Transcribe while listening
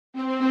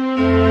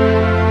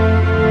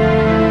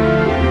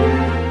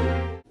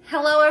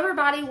Hello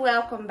everybody,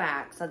 welcome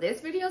back. So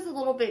this video is a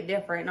little bit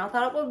different, and I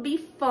thought it would be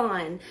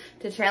fun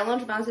to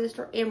challenge my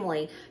sister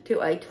Emily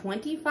to a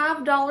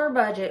 $25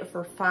 budget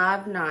for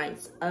 5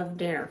 nights of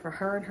dinner for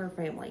her and her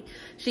family.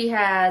 She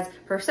has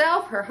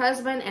herself, her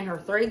husband, and her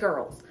 3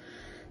 girls.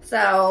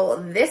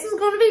 So this is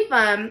going to be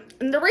fun.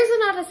 And the reason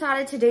I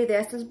decided to do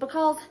this is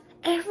because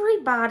every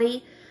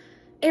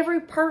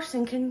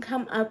person can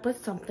come up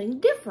with something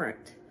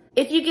different.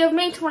 If you give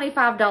me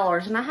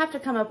 $25 and I have to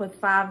come up with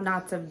 5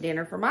 nights of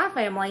dinner for my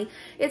family,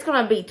 it's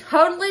going to be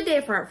totally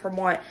different from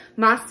what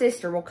my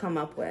sister will come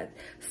up with.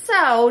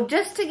 So,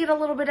 just to get a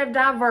little bit of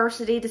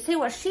diversity, to see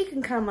what she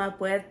can come up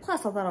with,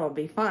 plus I thought it would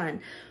be fun,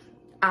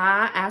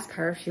 I asked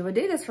her if she would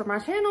do this for my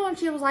channel, and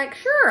she was like,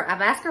 sure. I've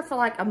asked her for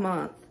like a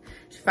month.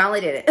 She finally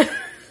did it.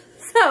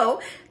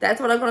 So, that's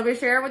what I'm going to be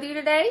sharing with you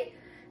today.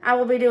 I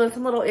will be doing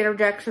some little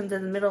interjections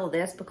in the middle of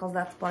this because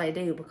that's what I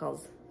do,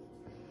 because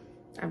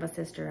I'm a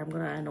sister. I'm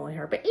going to annoy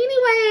her. But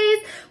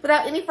anyways,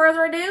 without any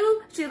further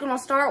ado, she's going to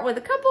start with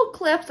a couple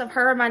clips of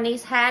her and my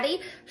niece Hattie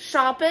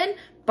shopping.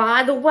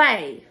 By the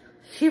way,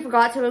 she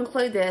forgot to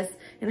include this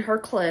in her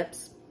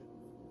clips,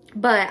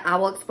 but I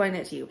will explain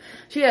it to you.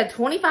 She had a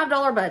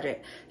 $25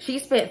 budget. She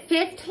spent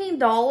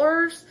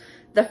 $15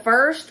 the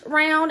first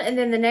round, and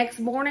then the next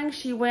morning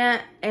she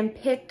went and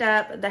picked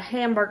up the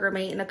hamburger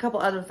meat and a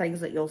couple other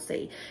things that you'll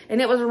see. And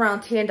it was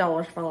around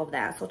 $10 for all of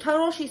that. So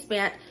total she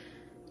spent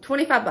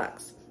 25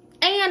 bucks.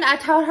 And I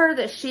told her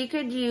that she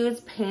could use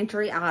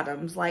pantry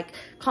items, like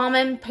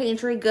common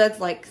pantry goods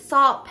like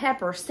salt,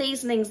 pepper,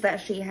 seasonings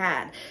that she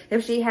had.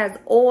 If she has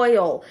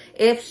oil,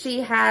 if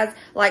she has,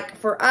 like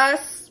for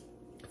us,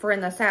 for in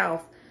the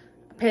South,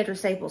 pantry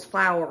staples,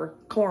 flour,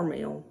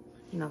 cornmeal,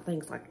 you know,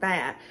 things like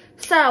that.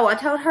 So I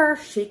told her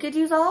she could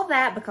use all of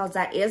that because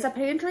that is a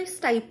pantry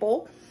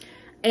staple.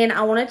 And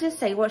I wanted to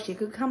see what she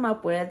could come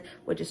up with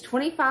just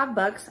 25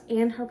 bucks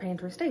in her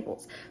pantry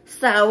staples.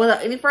 So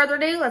without any further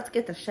ado, let's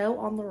get the show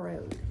on the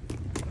road.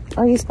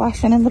 Are you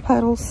splashing in the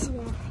puddles?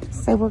 Yeah.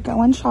 So we're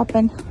going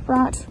shopping,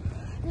 right?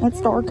 It's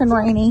dark and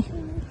rainy.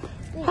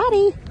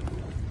 Hattie.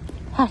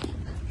 Hattie.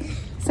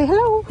 Say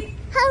hello.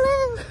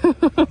 Hello.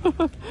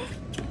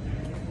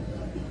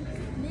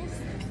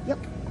 Yep.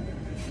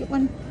 Get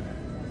one.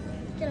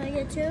 Can I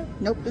get 2?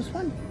 Nope, just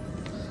one.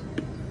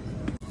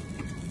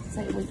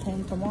 Say we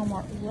came to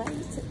Walmart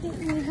late,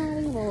 didn't we,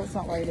 Hattie? Well, it's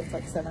not late, it's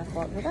like 7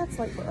 o'clock, but that's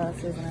late for us,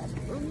 isn't it?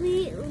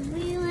 We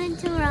went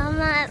to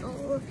Walmart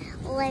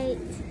late.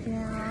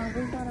 Yeah,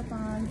 we gotta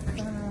find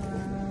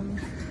some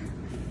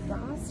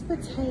diced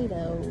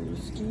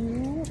potatoes. Do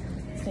you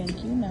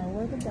think you know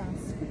where the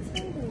diced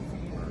potatoes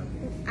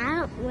are? I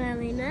don't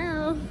really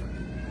know.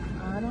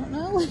 I don't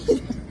know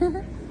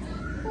either.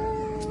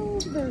 Oh,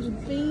 there's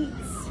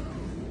beets.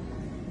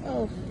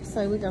 Oh,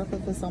 so we gotta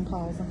put this on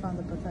pause and find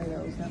the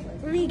potatoes,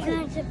 don't we? We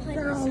got to put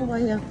They're all the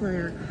way up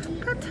there.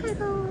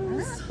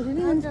 Potatoes. Put it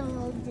in.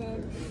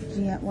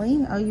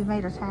 Gently. Oh, you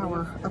made a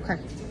tower. Okay.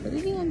 Put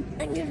it in.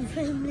 I'm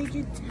gonna make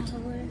a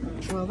tower.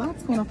 Well,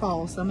 that's gonna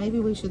fall, so maybe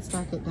we should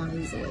stack it down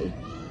easily.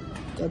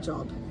 Good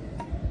job.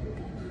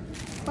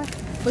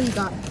 What you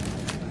got?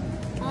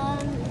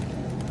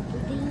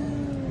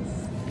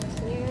 Beans,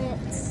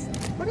 carrots.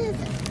 What is it?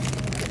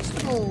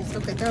 Vegetables.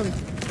 Okay, throw it.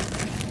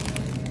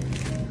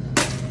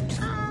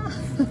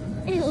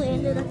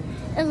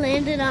 It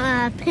landed on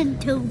a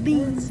pinto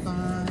bean. It's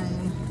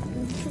fine.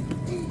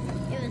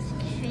 It was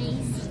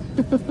crazy.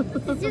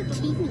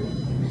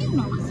 Zucchini. You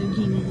know what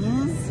zucchini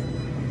is.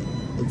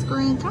 It's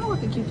green, kind of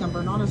like a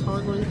cucumber, not as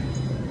hardly.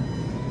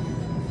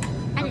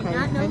 I did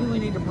not know. Maybe we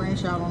need to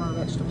branch out on our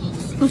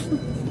vegetables.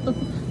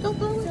 Don't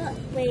go.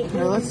 Wait.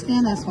 Here, let's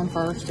scan this one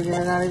first to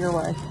get it out of your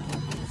way.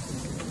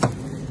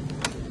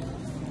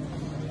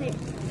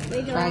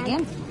 Wait, try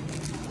again.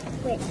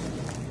 Wait.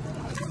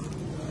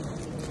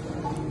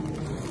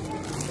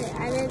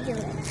 I didn't do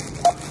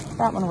it.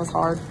 That one was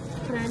hard.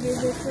 Can I do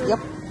this one? Yep.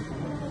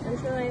 I'm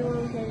sure I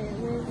won't hit it.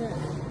 Where's it?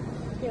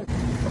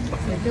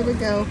 Okay, here we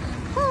go.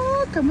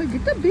 Oh, can we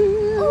get the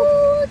bill?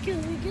 Oh, can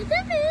we get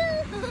the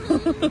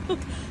bill?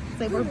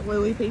 Say we're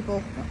bluey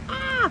people.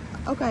 Ah!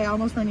 Okay, I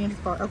almost ran into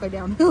the car. Okay,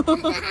 down.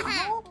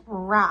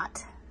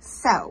 Right.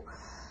 So,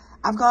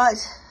 I've got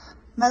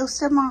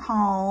most of my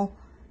haul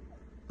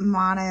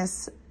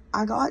minus,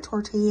 I got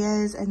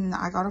tortillas and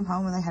I got them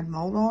home and they had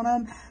mold on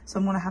them. So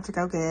I'm going to have to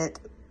go get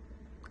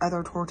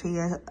other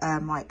tortillas,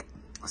 like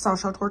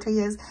salsa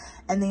tortillas,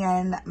 and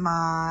then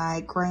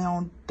my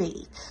ground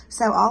beef.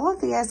 So all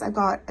of this, I've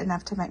got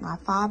enough to make my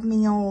 5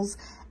 meals,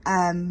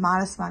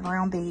 minus my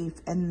ground beef,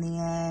 and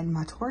then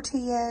my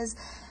tortillas.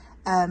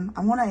 I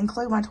want to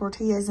include my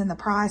tortillas in the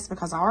price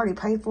because I already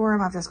paid for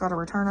them. I've just got to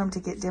return them to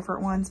get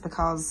different ones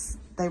because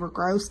they were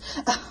gross.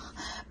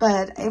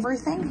 But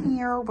everything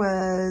here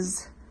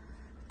was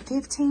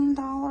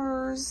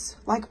 $15,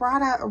 like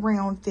right at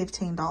around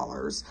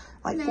 $15,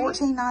 like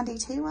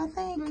 $14.92, I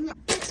think.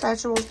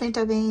 Vegetables,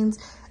 pinto beans,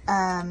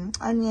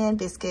 onion,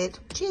 biscuit,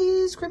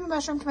 cheese, creamy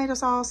mushroom, tomato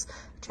sauce,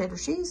 cheddar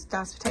cheese,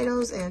 diced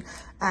potatoes, and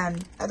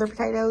other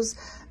potatoes.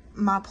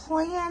 my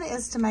plan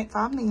is to make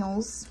 5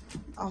 meals.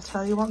 I'll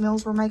tell you what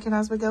meals we're making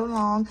as we go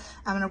along.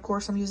 And of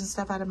course, I'm using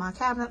stuff out of my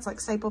cabinets like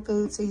staple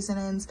food,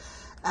 seasonings,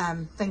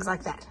 things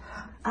like that.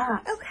 All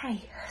right,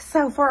 okay.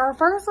 So for our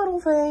first little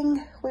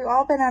thing, we've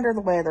all been under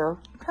the weather.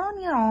 I'm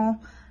telling y'all,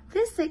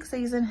 this 6th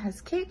season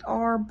has kicked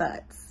our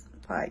butts.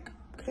 Like,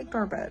 kicked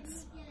our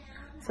butts.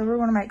 So we're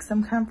gonna make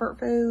some comfort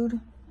food.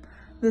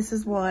 This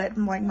is what,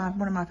 like,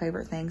 one of my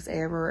favorite things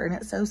ever, and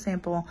it's so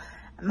simple.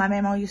 My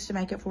mama used to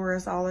make it for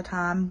us all the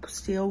time.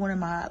 Still one of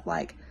my,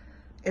 like,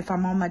 if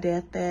I'm on my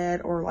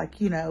deathbed or, like,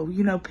 you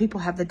know, people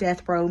have the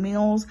death row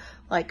meals.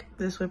 Like,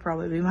 this would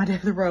probably be my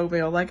death row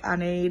meal. Like, I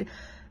need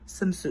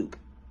some soup.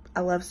 I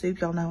love soup.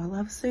 Y'all know I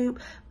love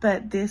soup.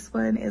 But this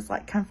one is,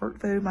 like,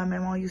 comfort food. My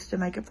mama used to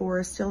make it for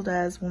us. Still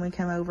does when we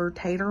come over.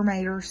 Tater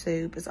Mater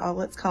soup is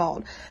all it's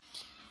called.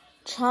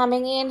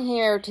 Chiming in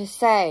here to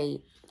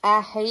say,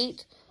 I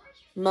hate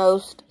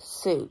most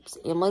soups.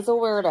 Emily's a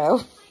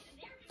weirdo.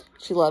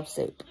 She loves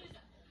soup.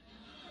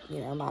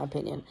 You know, my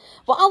opinion.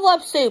 Well, I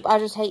love soup. I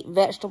just hate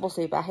vegetable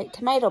soup. I hate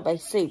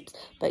tomato-based soups.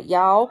 But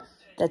y'all,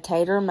 the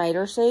Tater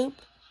Mater soup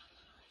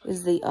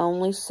is the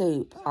only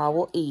soup I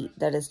will eat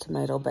that is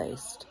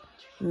tomato-based.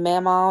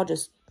 Mama,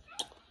 just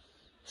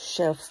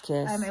chef's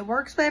kiss. It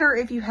works better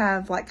if you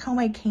have, like,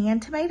 homemade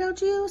canned tomato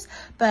juice.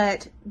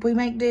 But we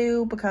make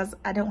do because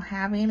I don't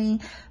have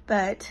any.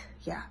 But,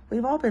 yeah,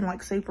 we've all been,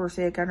 like, super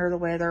sick under the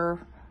weather.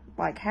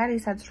 Like,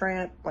 Hattie's had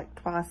strep, like,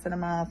 twice in a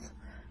month.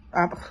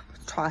 3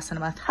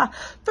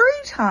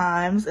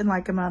 times in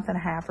like a month and a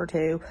half or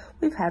 2.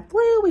 We've had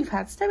flu, we've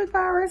had stomach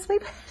virus,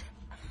 we've had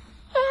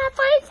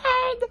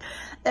everything,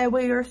 and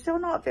we are still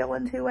not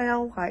feeling too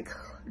well. Like,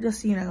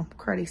 just, you know,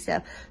 cruddy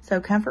stuff.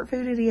 So comfort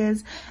food it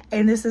is,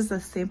 and this is the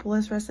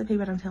simplest recipe,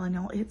 but I'm telling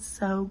y'all, it's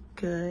so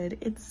good.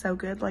 It's so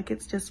good. Like,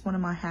 it's just one of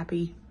my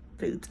happy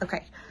foods.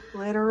 Okay,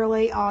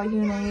 literally all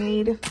you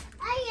need: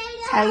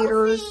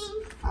 taters.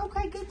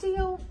 Okay, good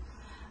deal.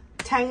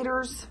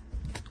 Taters,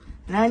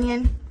 an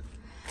onion,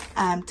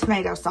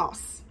 tomato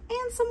sauce,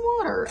 and some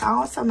water. I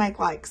also make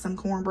like some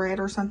cornbread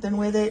or something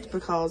with it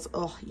because,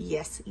 oh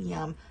yes,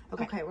 yum.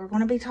 Okay, we're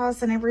going to be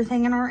tossing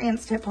everything in our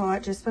Instant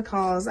Pot just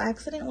because I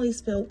accidentally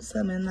spilled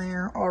some in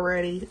there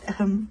already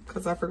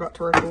because I forgot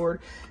to record.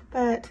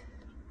 But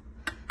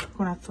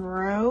we're going to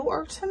throw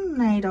our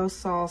tomato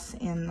sauce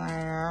in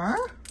there.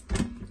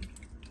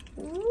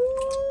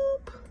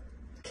 Whoop.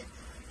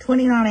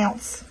 29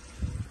 ounce.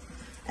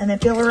 And then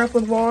fill her up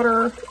with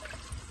water.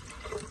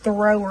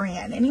 Throw her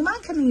in, and you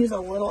might come use a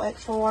little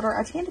extra water.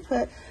 I tend to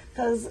put,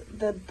 because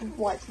the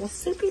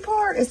soupy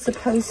part is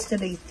supposed to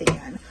be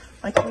thin,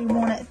 like we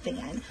want it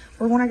thin.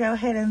 We're going to go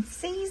ahead and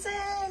season.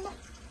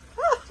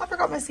 Oh, I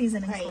forgot my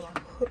seasoning. Hey,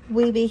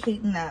 we be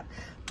heating up.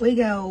 We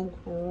go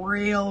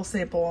real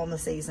simple on the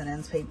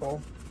seasonings,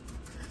 people.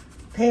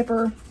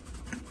 Pepper,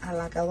 I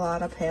like a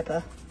lot of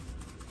pepper.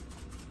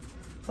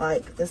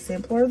 Like, the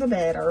simpler the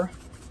better.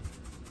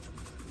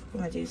 I'm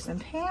going to do some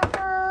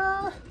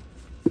pepper.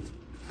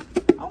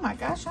 Oh my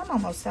gosh, I'm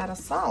almost out of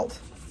salt.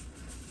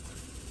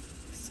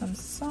 Some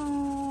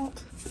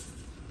salt.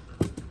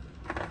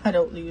 I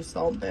don't use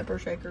salt and pepper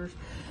shakers.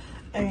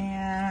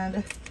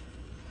 And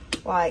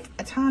like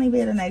a tiny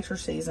bit of nature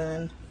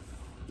seasoning.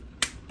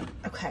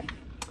 Okay.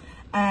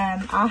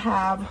 I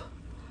have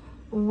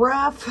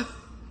rough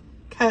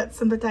cut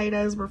some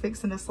potatoes. We're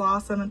fixing to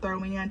slice them and throw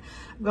them in.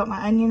 I've got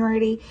my onion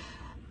ready.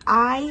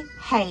 I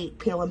hate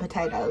peeling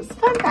potatoes.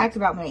 Fun fact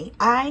about me,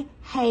 I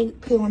hate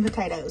peeling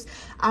potatoes.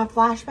 I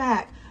flash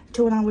back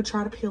to when I would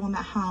try to peel them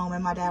at home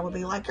and my dad would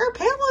be like, "You're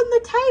peeling the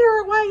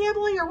tater away,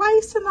 Emily, you're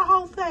wasting the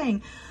whole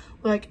thing."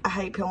 Like, I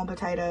hate peeling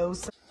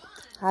potatoes.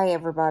 Hi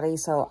everybody,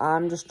 so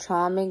I'm just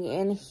chiming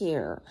in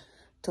here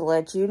to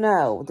let you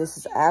know this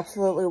is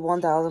absolutely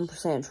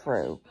 1000%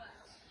 true.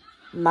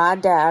 My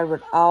dad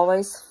would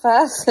always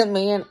fuss at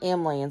me and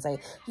Emily and say,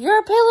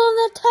 "You're peeling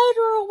the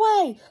tater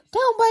away.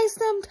 Don't waste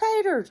them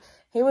taters."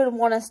 He would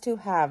want us to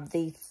have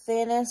the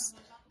thinnest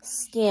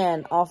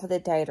skin off of the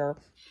tater,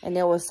 and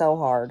it was so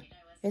hard.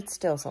 It's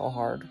still so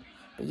hard.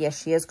 But yes,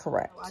 she is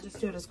correct. I just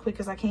do it as quick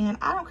as I can.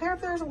 I don't care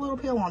if there's a little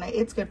peel on it.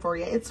 It's good for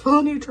you. It's full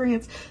of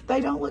nutrients. They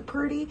don't look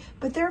pretty,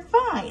 but they're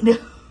fine.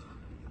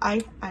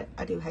 I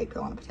do hate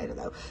peeling a potato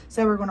though.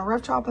 So we're going to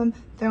rough chop them,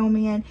 throw them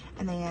in,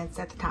 and then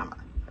set the timer.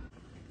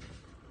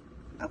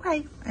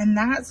 Okay, and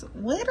that's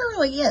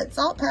literally it.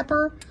 Salt,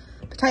 pepper,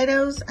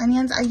 potatoes,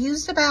 onions. I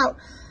used about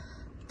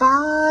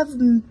 5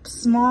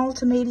 small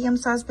to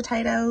medium-sized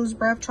potatoes,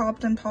 rough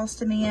chopped and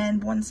tossed them in.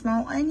 1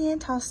 small onion,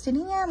 tossed it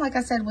in. Like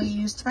I said, we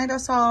used tomato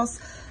sauce,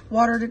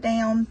 watered it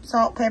down,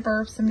 salt,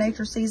 pepper, some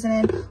nature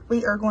seasoning.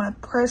 We are going to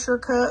pressure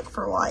cook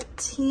for like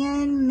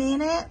 10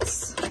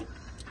 minutes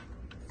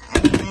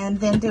and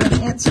then do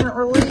an instant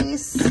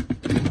release.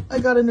 I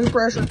got a new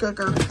pressure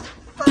cooker.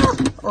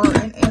 Or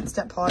an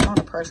Instant Pot, not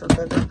a pressure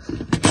cooker.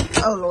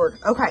 Oh Lord.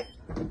 Okay,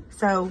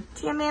 so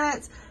 10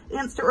 minutes,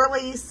 instant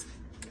release.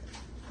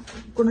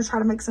 I'm gonna try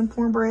to make some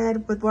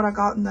cornbread with what I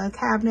got in the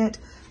cabinet,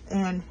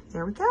 And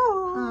there we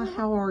go.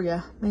 How are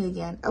you? Me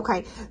again.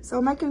 Okay,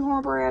 so making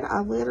cornbread,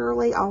 I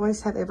literally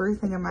always have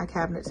everything in my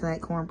cabinet to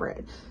make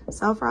cornbread.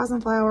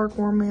 Self-rising flour,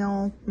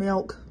 cornmeal,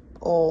 milk,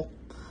 oil.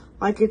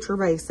 Like, it's your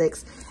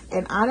basics.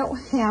 And I don't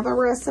have a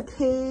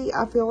recipe.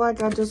 I feel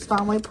like I just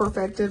finally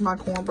perfected my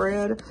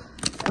cornbread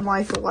in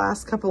like the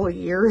last couple of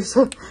years.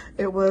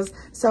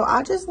 So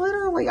I just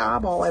literally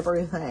eyeball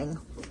everything.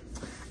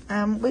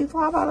 We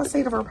fly by the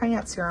seat of our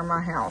pants here in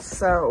my house.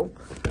 So,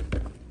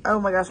 oh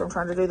my gosh, I'm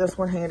trying to do this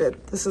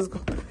one-handed. This is,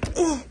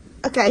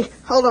 okay,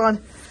 hold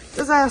on.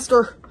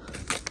 Disaster.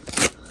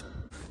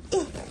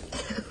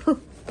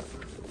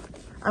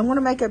 I'm going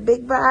to make a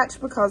big batch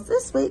because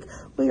this week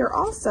we are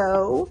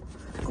also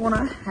going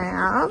to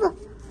have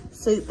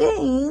sweet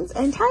beans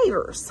and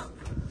taters.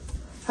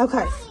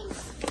 Okay,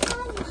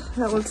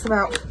 that looks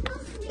about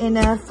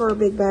enough for a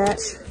big batch.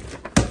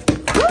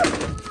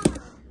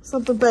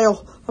 Something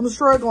fell. I'm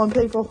struggling,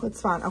 people.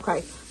 It's fine.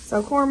 Okay,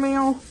 so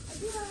cornmeal,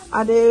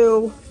 I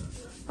do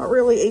not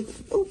really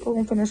we're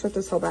going to finish up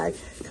this whole bag.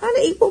 Kind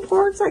of equal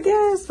parts, I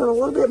guess, but a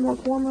little bit more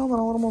cornmeal and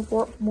a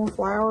little more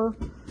flour.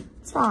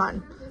 It's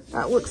fine.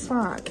 That looks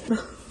fine.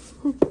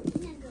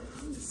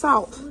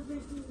 Salt.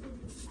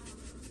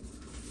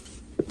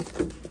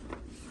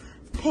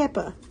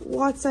 Pepper.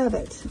 Lots of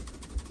it.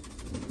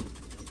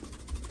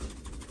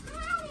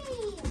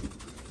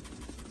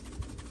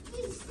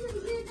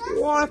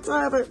 Lots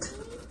of it.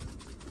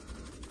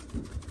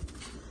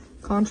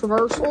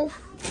 Controversial.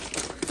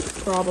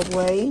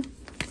 Probably.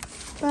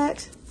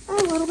 But a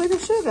little bit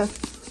of sugar.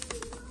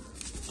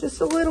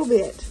 Just a little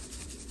bit.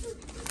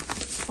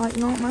 Like,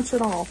 not much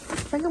at all.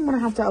 I think I'm going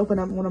to have to open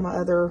up one of my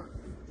other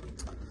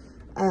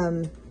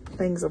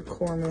things of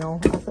cornmeal.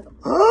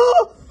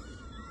 Oh!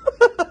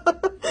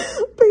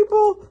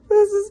 People,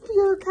 this is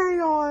pure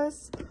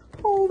chaos.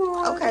 Hold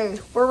on. Okay,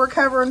 we're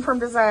recovering from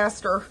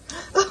disaster.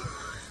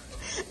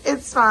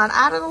 It's fine.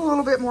 I added a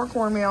little bit more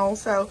cornmeal,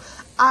 so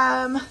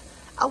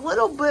a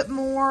little bit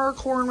more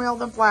cornmeal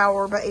than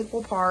flour, but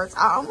equal parts.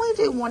 I only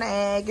do 1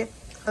 egg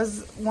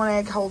because 1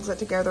 egg holds it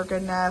together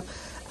good enough.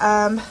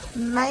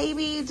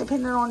 Maybe,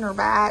 depending on your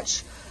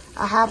batch,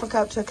 a half a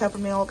cup to a cup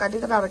of milk. I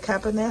did about a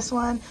cup in this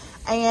one.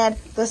 And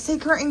the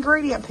secret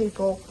ingredient,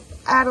 people,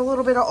 add a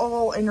little bit of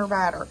oil in your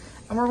batter.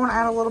 And we're going to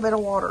add a little bit of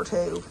water,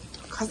 too,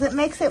 because it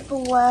makes it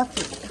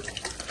fluffy.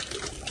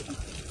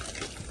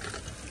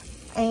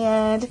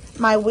 And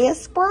my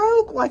whisk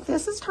broke. Like,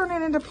 this is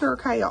turning into pure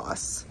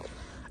chaos.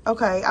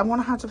 Okay, I'm going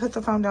to have to put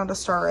the phone down to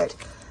stir it.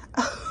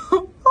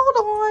 Hold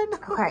on.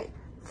 Okay,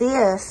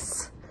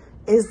 this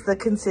is the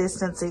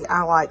consistency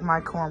I like my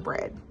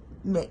cornbread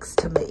mix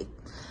to be.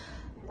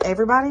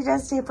 Everybody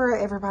does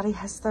different. Everybody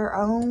has their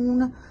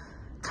own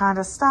kind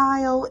of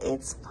style.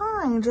 It's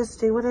fine. Just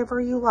do whatever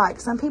you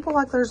like. Some people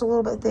like theirs a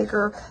little bit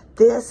thicker.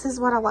 This is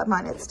what I like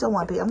mine. It's still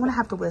lumpy. I'm going to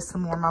have to whisk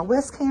some more. My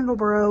whisk handle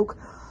broke.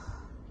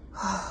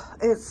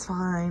 It's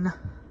fine.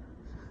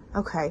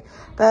 Okay.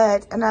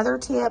 But another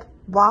tip,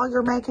 while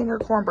you're making your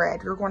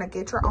cornbread, you're going to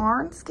get your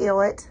iron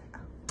skillet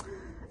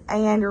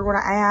and you're going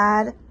to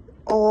add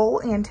oil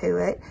into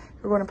it.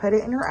 You're going to put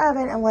it in your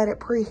oven and let it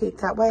preheat.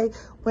 That way,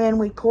 when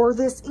we pour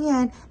this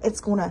in, it's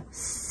going to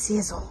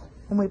sizzle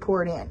when we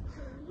pour it in.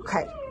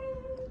 Okay,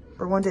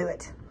 we're going to do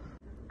it.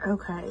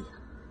 Okay.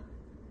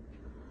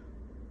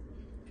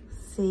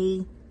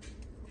 See?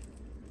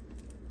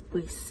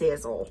 We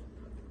sizzle.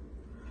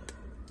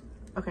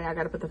 Okay, I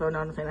got to put the phone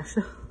on to finish.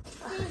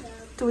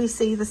 Do we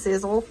see the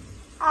sizzle?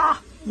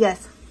 Ah,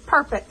 yes.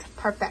 Perfect,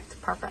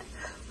 perfect, perfect.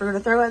 We're going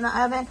to throw it in the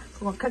oven.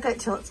 We're going to cook it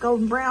till it's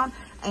golden brown.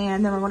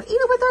 And then we're going to eat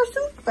it with our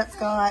soup. That's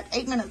got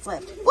 8 minutes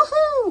left.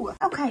 Woohoo!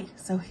 Okay,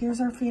 so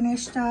here's our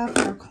finished stuff.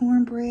 Our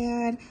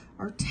cornbread,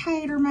 our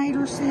tater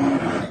mater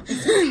soup,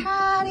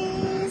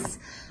 patties.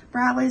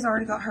 Bradley's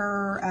already got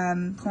her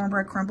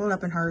cornbread crumbled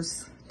up in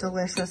hers.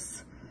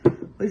 Delicious.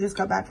 We just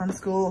got back from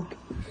school.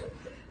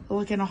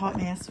 Looking a hot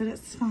mess, but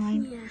it's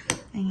fine. Yeah.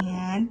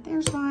 And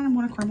there's mine. I'm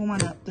going to crumble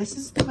mine up. This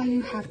is the way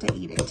you have to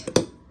eat it.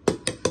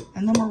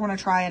 And then we're going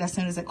to try it as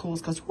soon as it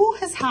cools because, whoo,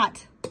 it's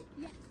hot.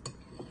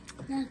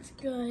 That's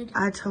good.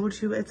 I told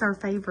you it's our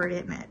favorite,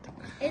 isn't it?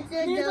 It's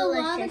delicious. A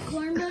lot of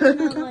cornbread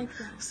not like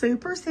that.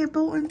 Super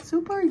simple and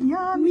super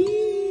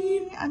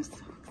yummy. I'm so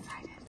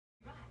excited.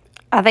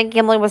 I think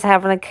Emily was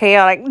having a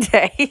chaotic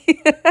day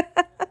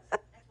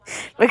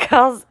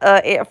because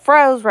it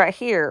froze right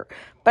here.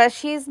 But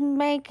she's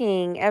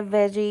making a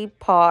veggie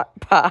pot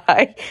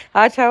pie.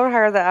 I told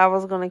her that I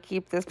was going to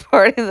keep this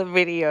part in the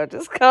video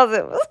just because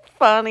it was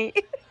funny.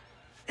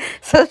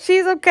 So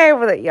she's okay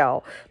with it,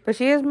 y'all. But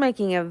she is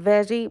making a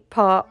veggie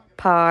pot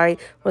pie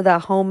with a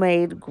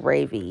homemade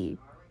gravy.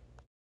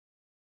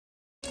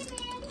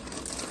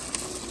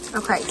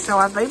 Okay, so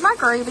I made my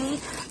gravy.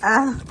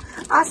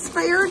 I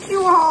spared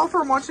you all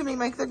from watching me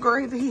make the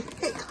gravy.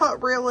 It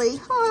got really...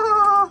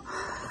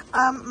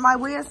 my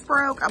whisk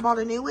broke. I bought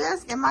a new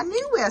whisk, and my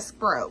new whisk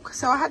broke.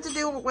 So I had to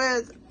do it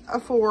with a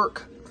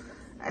fork.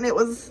 And it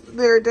was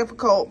very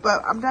difficult,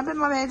 but I'm dumping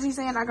my veggies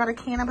in. I got a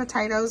can of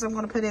potatoes I'm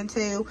going to put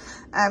into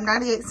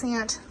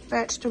 98-cent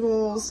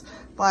vegetables.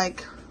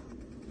 Like,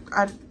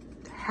 I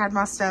had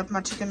my stuff,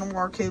 my chicken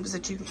noir cubes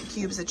that you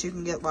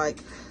can get like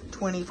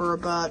 20 for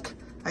 $1.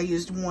 I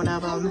used one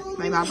of them,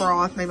 made my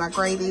broth, made my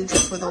gravy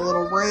just with a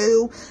little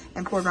roux,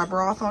 and poured my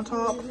broth on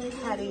top.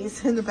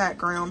 Hattie's in the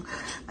background.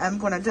 I'm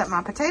going to dump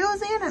my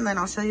potatoes in, and then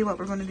I'll show you what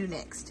we're going to do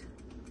next.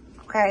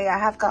 Okay, I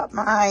have got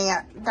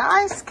my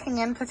diced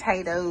canned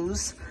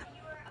potatoes.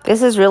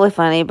 This is really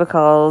funny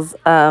because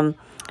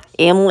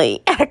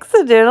Emily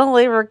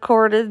accidentally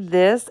recorded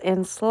this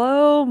in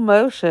slow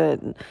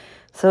motion.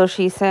 So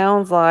she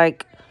sounds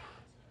like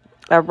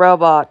a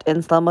robot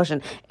in slow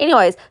motion.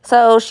 Anyways,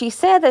 so she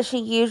said that she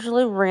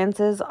usually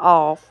rinses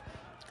off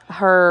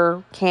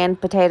her canned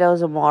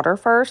potatoes in water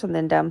first and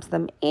then dumps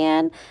them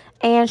in.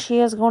 And she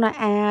is going to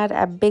add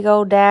a big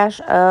old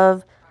dash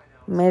of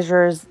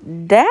Measures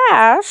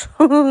Dash.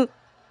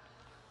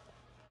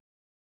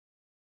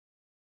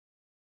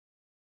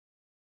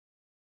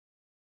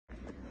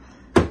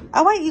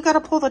 Oh, wait, you got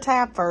to pull the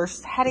tab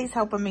first. Hattie's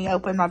helping me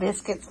open my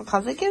biscuits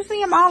because it gives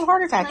me a mild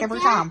heart attack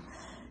every time.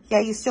 Yeah,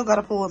 you still got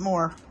to pull it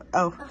more.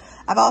 Oh,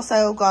 I've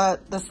also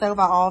got the stove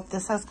off.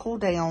 This has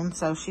cooled down,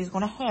 so she's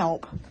going to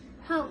help.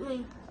 Help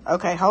me.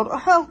 Okay, hold.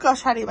 Oh,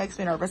 gosh, Hattie makes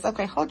me nervous.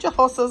 Okay, hold your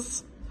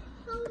horses.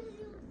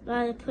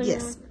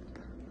 Yes.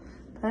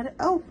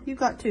 Oh, you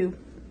got two.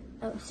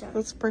 Oh, sorry.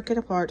 Let's break it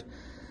apart.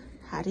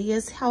 Hattie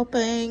is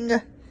helping.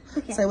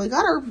 Okay. So we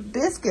got our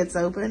biscuits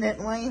open,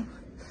 didn't we?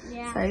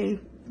 Yeah. Say,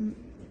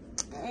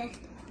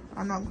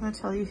 I'm not going to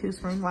tell you who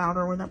screamed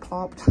louder when it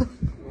popped.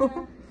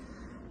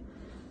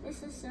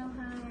 This is so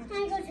hard.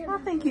 I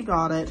think you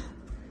got it.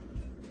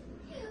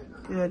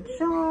 Good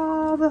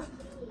job.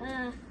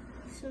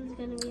 This one's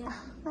gonna be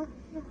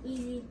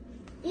easy.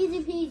 Easy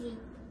peasy.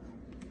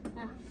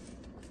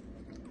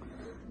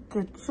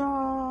 Good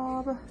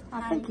job.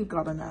 I think you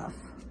got enough.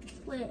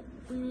 Wait,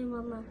 we need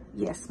one more.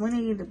 Yes, we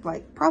need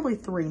like probably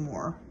 3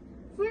 more.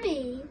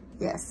 3?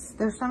 Yes,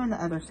 there's some on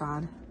the other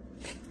side.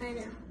 I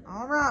know.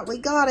 All right, we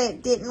got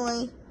it, didn't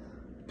we?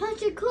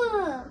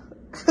 Pachycool.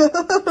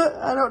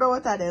 I don't know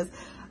what that is.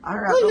 All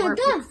right, Oh,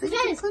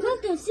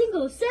 no,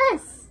 single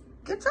says.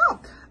 Good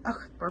job.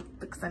 Okay, we're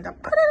fixing to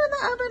put it in the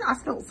oven. I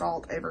spilled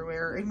salt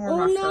everywhere,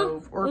 ignore my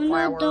stove or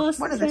flour.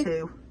 One of the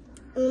two.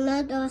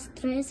 1, 2,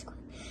 3,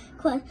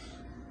 4.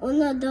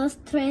 1, 2,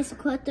 3,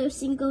 4, 5,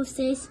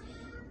 6,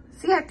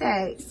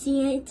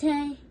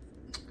 7.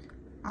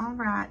 All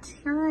right,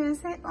 here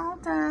is it all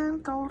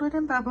done. Golden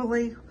and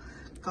bubbly.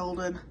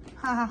 Golden.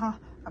 Ha ha ha.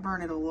 I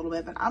burn it a little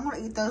bit, but I'm going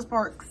to eat those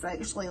parts because I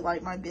actually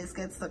like my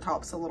biscuits. The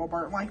top's a little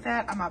burnt like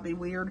that. I might be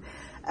weird.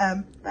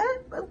 But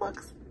it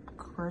looks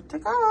pretty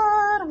good.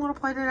 I'm going to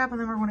plate it up and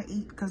then we're going to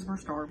eat because we're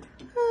starved.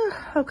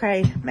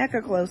 Okay,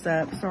 Mecca close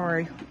up.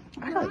 Sorry.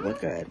 I don't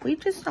look good. We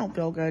just don't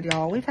feel good,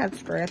 y'all. We've had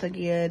strep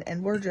again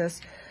and we're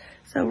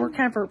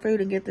comfort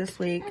food and get this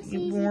week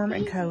warm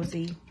and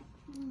cozy.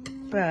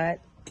 But,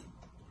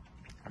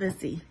 let's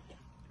see.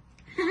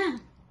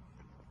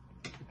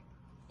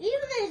 Even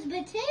there's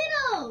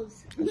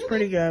potatoes. It's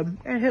pretty good.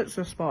 It hits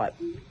the spot.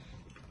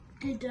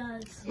 It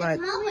does. Like,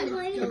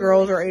 the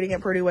girls are eating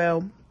it pretty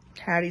well.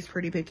 Hattie's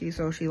pretty picky,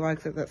 so she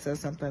likes it. That says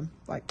something.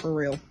 Like, for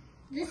real.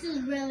 This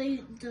is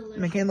really delicious.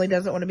 McKinley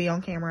doesn't want to be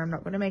on camera. I'm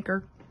not going to make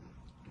her.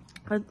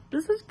 But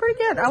this is pretty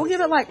good. I'll give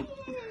it like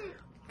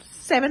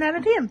 7 out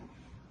of 10.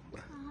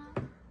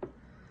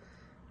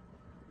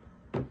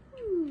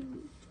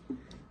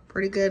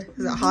 Pretty good.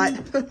 Is it hot?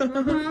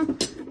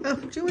 Oh,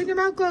 chew with your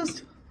mouth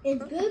closed.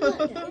 It's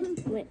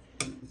good. Wait.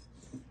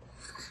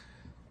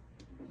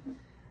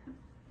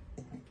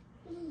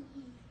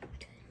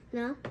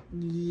 No?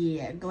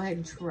 Yeah, go ahead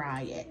and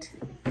try it.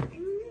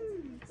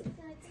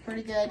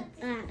 Pretty good.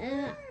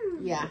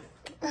 Yeah.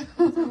 That's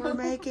what we're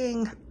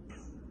making.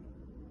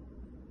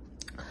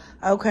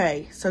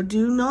 Okay, so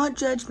do not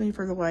judge me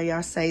for the way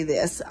I say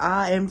this.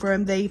 I am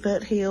from the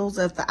foothills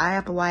of the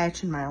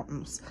Appalachian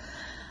Mountains.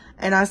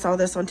 And I saw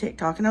this on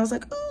TikTok and I was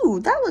like, ooh,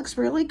 that looks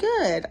really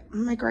good.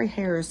 My gray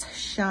hair is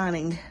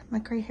shining. My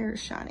gray hair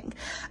is shining.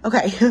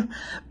 Okay,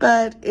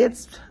 but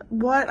it's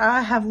what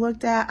I have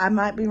looked at. I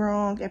might be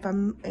wrong. If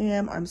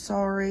I'm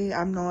sorry.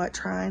 I'm not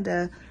trying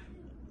to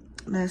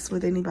mess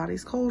with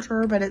anybody's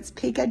culture, but it's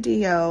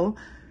Picadillo.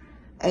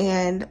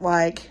 And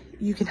like,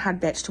 you can hide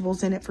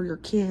vegetables in it for your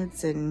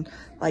kids and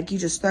like you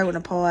just throw in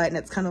a pot and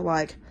it's kind of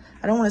like,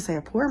 I don't want to say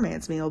a poor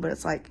man's meal, but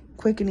it's like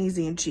quick and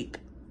easy and cheap.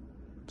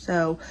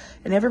 So,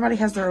 and everybody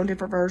has their own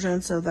different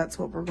versions, so that's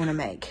what we're going to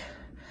make.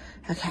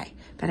 Okay,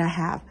 but I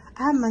have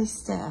my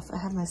stuff. I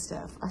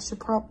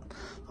should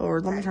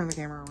or let me turn the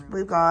camera around.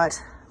 We've got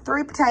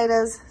 3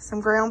 potatoes, some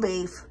ground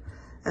beef,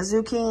 a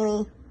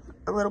zucchini,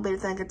 a little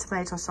bit of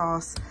tomato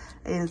sauce,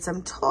 and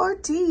some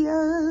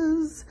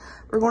tortillas.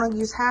 We're going to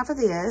use half of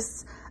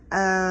this.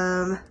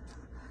 Our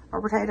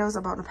potatoes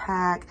I bought in a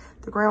pack.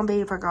 The ground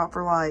beef I got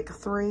for like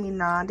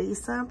 $3.90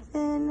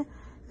 something.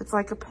 It's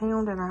like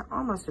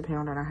almost a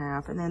pound and a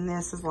half. And then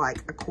this is like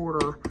a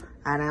quarter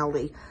at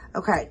Aldi.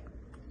 Okay.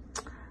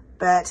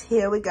 But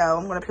here we go.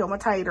 I'm going to peel my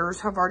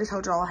taters. I've already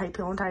told y'all I hate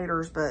peeling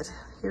taters, but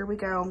here we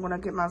go. I'm going to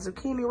get my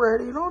zucchini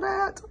ready and all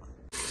that.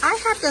 I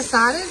have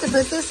decided to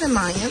put this in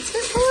my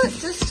Instant Pot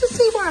just to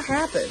see what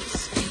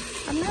happens.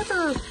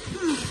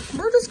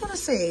 we're just gonna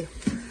see.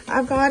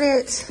 I've got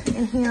it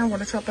in here. I'm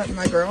gonna chop up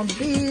my ground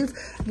beef.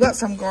 I've got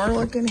some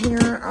garlic in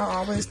here. I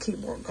always keep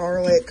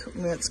garlic,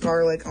 minced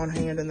garlic on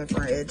hand in the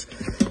fridge.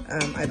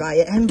 I buy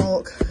it in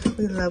bulk.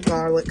 We love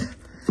garlic.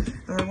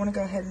 And we're gonna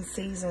go ahead and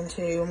season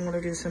too. I'm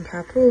gonna do some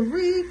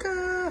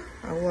paprika.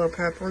 I love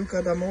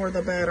paprika, the more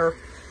the better.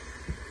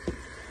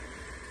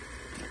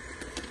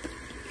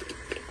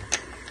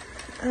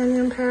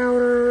 Onion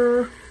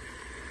powder.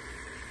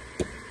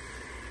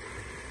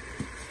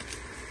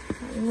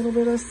 A little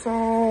bit of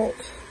salt.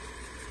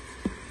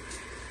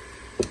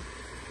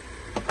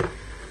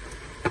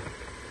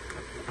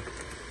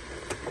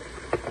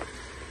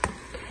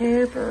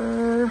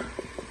 Pepper.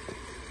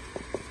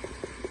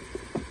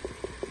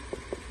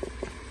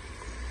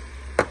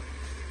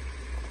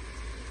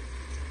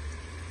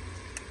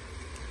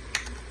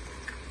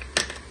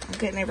 I'm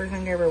getting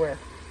everything everywhere.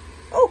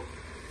 Oh,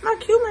 my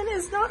cumin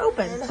is not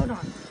open. Hold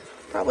on.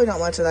 Probably not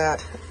much of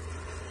that.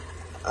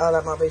 Oh,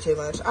 that might be too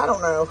much. I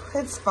don't know.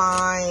 It's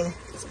fine.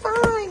 It's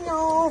fine,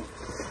 y'all.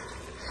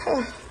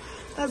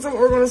 That's what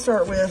we're going to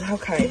start with.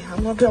 Okay,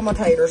 I'm going to peel my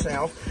taters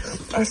now.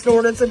 I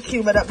snorted some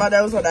cumin up my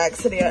nose on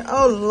accident.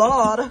 Oh,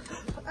 Lord.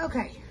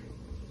 Okay.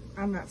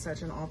 I'm at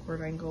such an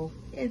awkward angle.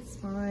 It's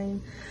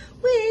fine.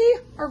 We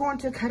are going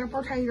to cut up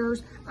our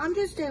taters. I'm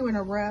just doing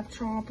a rough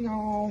chop,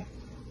 y'all.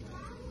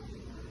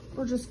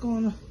 We're just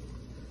going to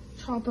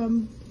chop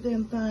them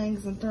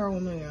things and throw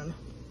them in.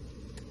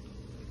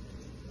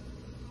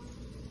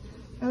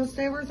 Most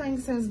everything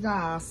says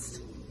diced,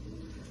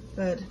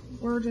 but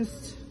we're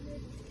just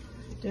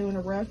doing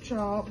a rough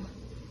chop.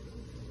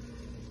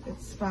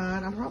 It's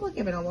fine. I'm probably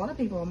giving a lot of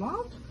people a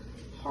mild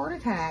heart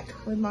attack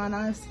with my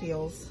knife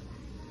skills.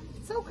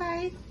 It's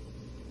okay.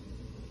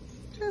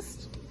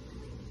 Just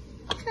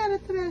cut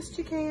it the best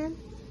you can.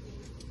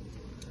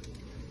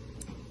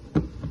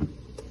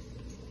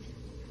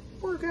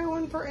 We're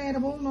going for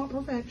edible, not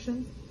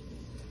perfection.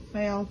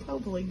 Well,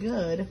 hopefully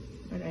good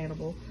and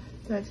edible,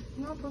 but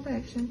not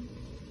perfection.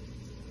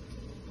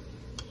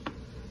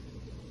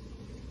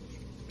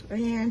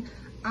 And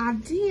I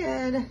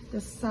did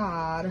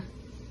decide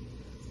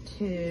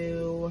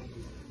to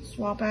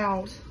swap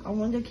out. I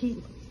wanted to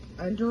keep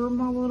under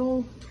my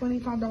little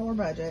 $25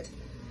 budget.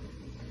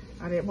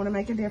 I didn't want to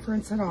make a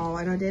difference at all.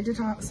 And I did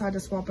decide to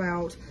swap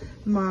out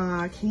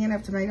my can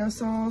of tomato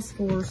sauce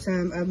for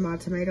some of my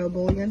tomato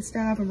bullion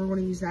stuff. And we're going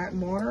to use that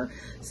in water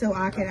so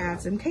I can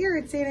add some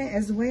carrots in it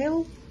as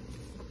well.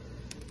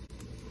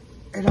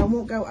 And I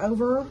won't go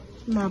over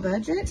my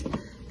budget.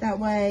 That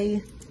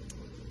way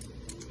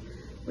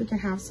we can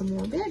have some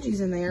more veggies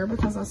in there,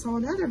 because I saw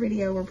another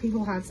video where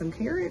people had some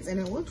carrots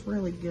and it looked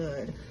really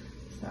good.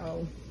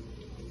 So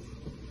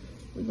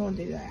we're going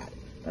to do that.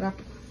 But I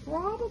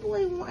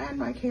probably won't add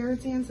my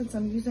carrots in since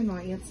I'm using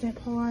my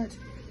Instant Pot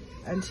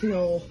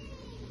until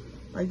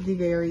like the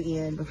very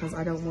end, because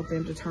I don't want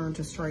them to turn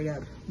to straight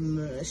up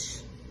mush.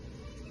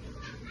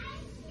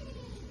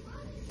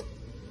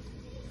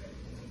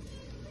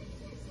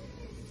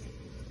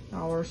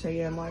 Y'all are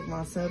seeing like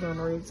my southern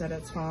roots at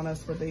its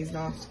finest with these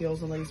knife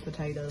skills and these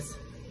potatoes.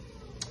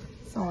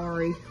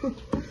 Sorry.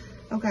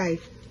 Okay,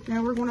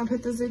 now we're gonna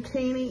put the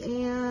zucchini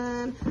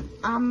in.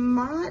 I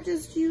might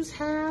just use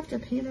half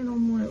depending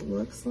on what it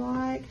looks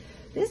like.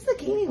 This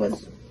zucchini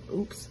was,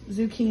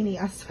 zucchini,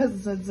 I said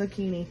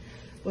zucchini,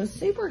 was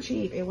super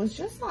cheap. It was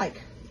just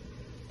like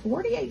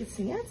 48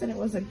 cents and it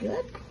was a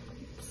good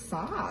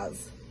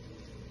size.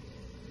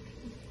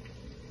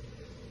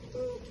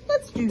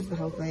 Let's use the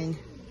whole thing.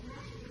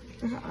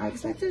 I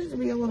expected it to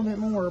be a little bit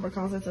more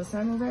because it's a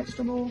summer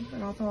vegetable,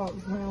 and I thought,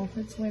 well,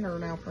 it's winter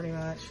now pretty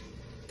much.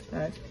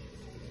 But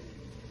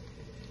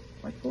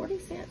like 40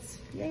 cents,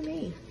 yay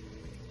me.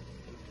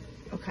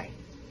 Okay,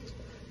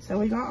 so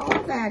we got all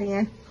of that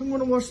in. I'm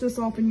gonna wash this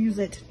off and use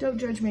it. Don't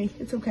judge me,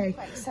 it's okay.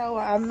 So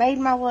I made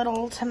my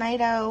little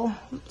tomato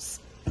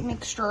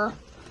mixture.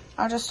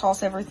 I just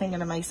toss everything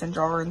in a mason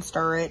jar and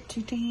stir it.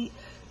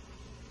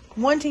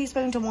 1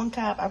 teaspoon to 1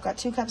 cup. I've got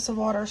 2 cups of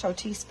water, so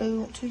 2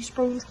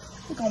 spoons.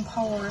 We're gonna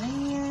pour it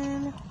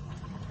in,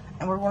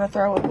 and we're gonna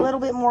throw a little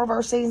bit more of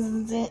our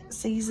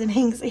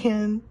seasonings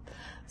in.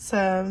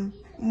 Some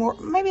more,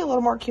 maybe a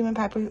little more cumin,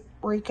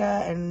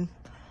 paprika, and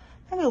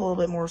maybe a little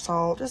bit more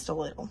salt, just a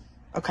little.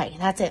 Okay,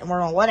 that's it. And we're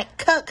gonna let it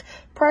cook,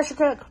 pressure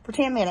cook for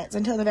 10 minutes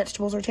until the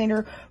vegetables are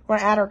tender. We're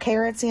gonna add our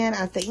carrots in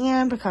at the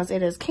end because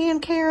it is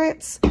canned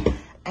carrots,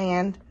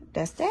 and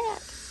that's that.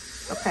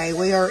 Okay,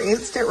 we are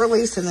instant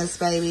releasing this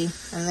baby,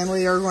 and then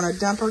we are going to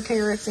dump our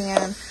carrots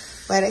in,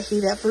 let it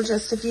heat up for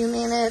just a few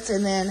minutes,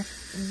 and then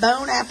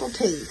bone apple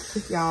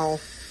teeth, y'all.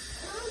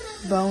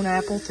 Bone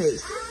apple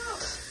teeth.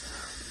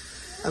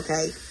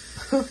 Okay,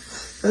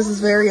 this is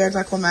very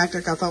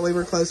anticlimactic. I thought we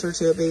were closer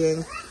to it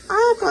being.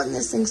 I've gotten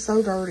this thing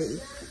so dirty.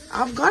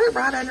 I've got it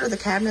right under the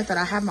cabinet that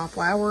I have my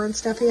flour and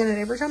stuff in, and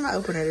every time I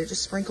open it, it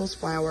just sprinkles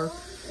flour.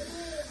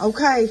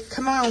 Okay,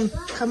 come on,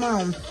 come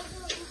on.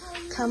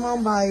 Come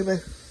on, baby.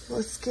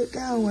 Let's get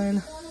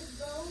going.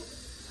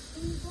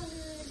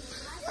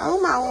 Oh,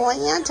 my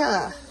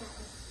Lanta.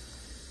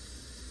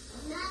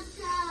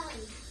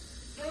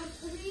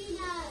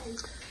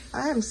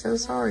 I am so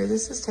sorry.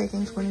 This is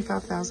taking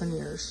 25,000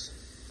 years.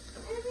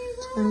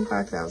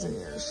 25,000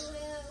 years.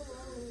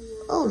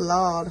 Oh,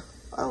 Lord.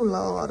 Oh,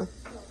 Lord.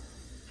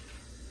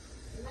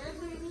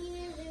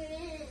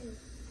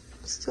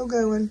 Still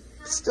going.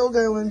 Still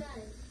going.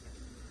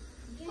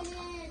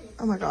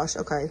 Oh, my gosh.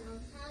 Okay.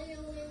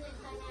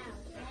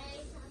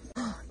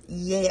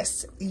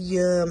 Yes.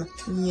 Yum.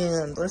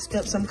 Yum. Let's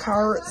dip some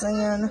carrots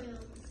in.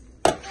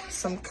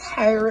 Some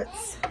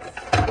carrots.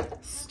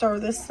 Stir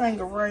this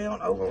thing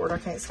around. Oh, Lord. I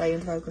can't stay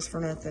in focus for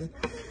nothing.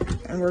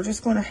 And we're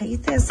just going to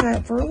heat this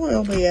up for a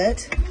little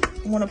bit.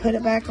 I want to put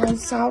it back on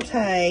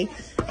saute.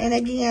 And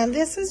again,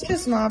 this is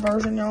just my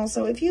version, y'all.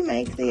 So if you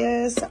make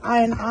this,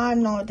 I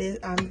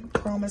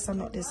promise I'm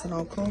not dissing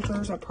all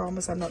cultures. I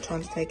promise I'm not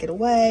trying to take it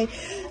away.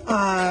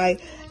 I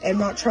am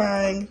not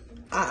trying.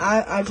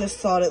 I just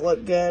thought it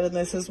looked good, and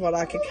this is what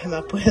I could come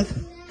up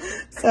with.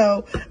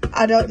 So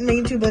I don't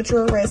mean to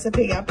butcher a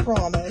recipe, I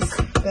promise.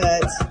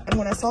 But I'm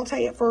going to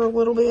saute it for a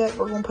little bit.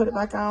 We're going to put it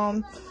back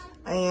on,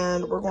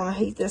 and we're going to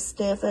heat this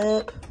stuff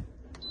up,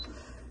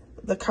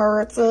 the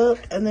carrots up,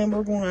 and then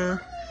we're going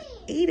to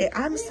eat it.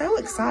 I'm so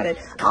excited.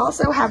 I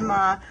also have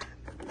my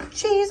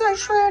cheese I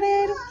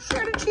shredded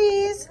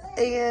cheese,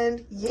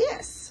 and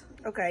yes.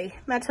 Okay,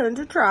 my turn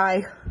to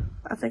try.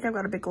 I think I've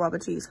got a big glob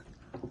of cheese.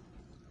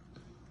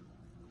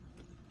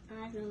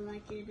 I don't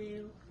like it,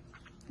 do.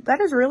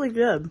 That is really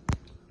good.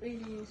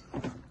 It is.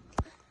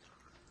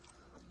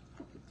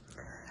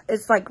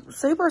 It's like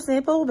super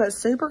simple, but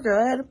super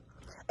good.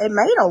 It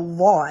made a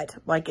lot.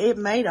 Like, it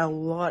made a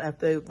lot of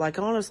food. Like,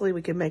 honestly,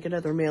 we could make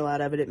another meal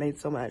out of it. It made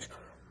so much.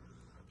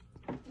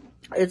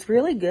 It's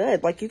really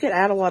good. Like, you could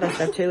add a lot of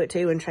stuff to it,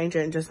 too, and change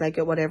it and just make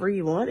it whatever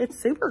you want. It's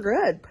super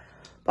good.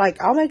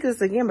 Like, I'll make this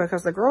again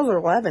because the girls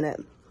are loving it.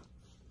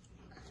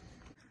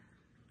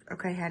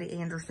 Okay, Hattie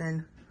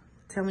Anderson.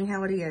 Tell me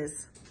how it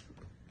is.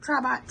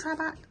 Try bite, try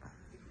bite.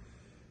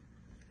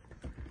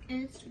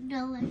 It's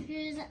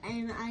delicious,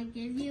 and I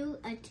give you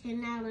a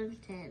 10 out of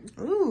 10.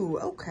 Ooh,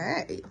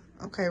 okay.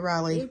 Okay,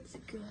 Riley. It's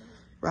good.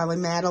 Riley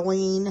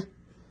Madeline.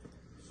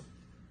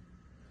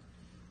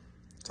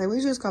 Okay,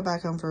 we just got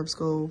back home from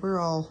school.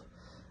 We're all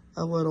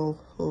a little,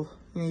 oh,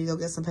 you need to go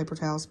get some paper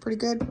towels. Pretty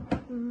good?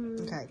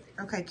 Mm-hmm. Okay.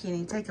 Okay,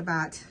 Kenny, take a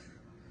bite.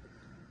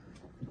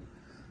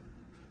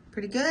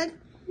 Pretty good?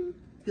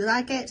 You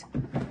like it?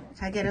 Can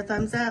I get a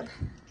thumbs up?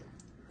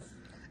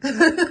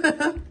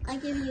 I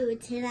give you a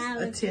 10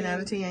 out of 10. A 10 out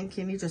of 10.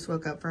 Kenny just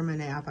woke up from a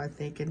nap, I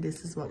think, and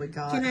this is what we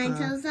got. Can I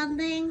tell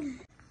something?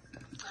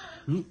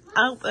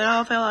 Oh, it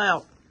all fell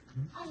out.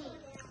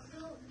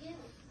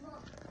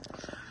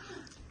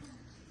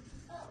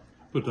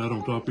 Put that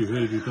on top of your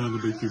head, you're trying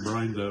to beat your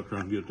brains out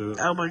trying to get to it.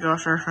 Oh my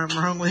gosh, there's something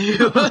wrong with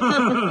you.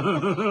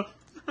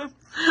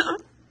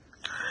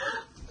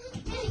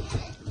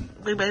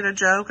 We made a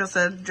joke. I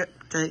said,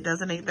 Jake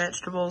doesn't eat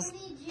vegetables.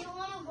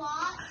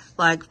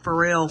 Like, for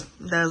real,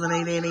 doesn't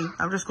eat any.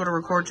 I'm just going to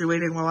record you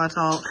eating while I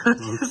talk.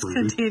 Just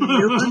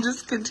continue.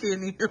 Just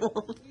continue.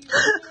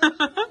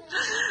 But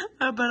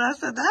I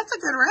said, that's a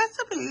good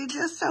recipe,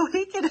 just so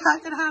I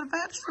can have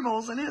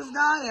vegetables in his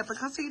diet,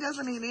 because he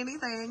doesn't eat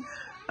anything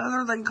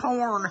other than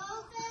corn.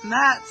 And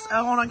that's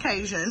on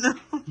occasion.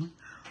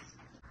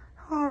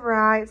 All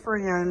right,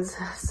 friends.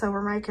 So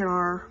we're making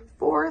our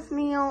 4th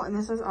meal, and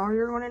this is all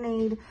you're going to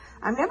need.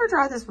 I've never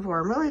tried this before.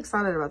 I'm really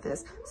excited about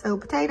this. So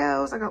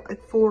potatoes, I got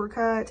like 4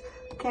 cut,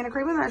 can of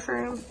cream and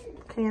mushrooms,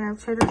 can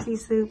of cheddar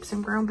cheese soup,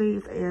 some ground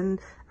beef, and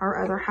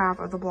our other half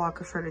of the block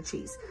of shredded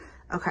cheese.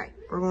 Okay,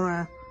 we're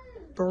going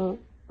to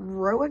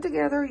throw it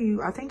together.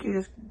 I think you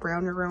just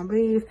brown your ground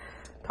beef,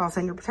 toss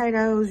in your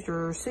potatoes,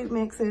 your soup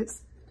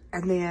mixes,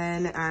 and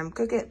then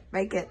cook it,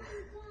 bake it,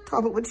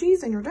 top it with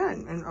cheese, and you're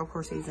done. And of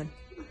course, season.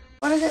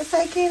 What does it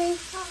say, Kenny?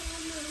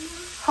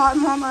 Hot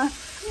mama.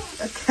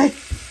 Okay.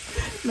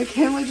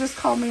 McKinley just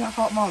called me a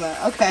hot mama.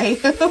 Okay.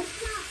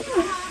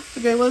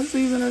 Okay, let's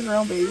season our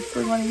ground beef.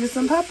 We're going to use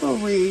some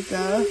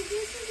paprika.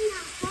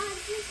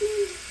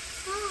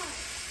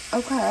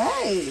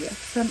 Okay.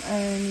 Some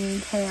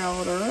onion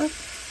powder.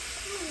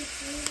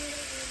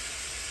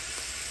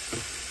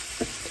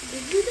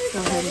 Go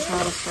ahead and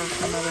try to stir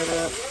some of it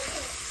up.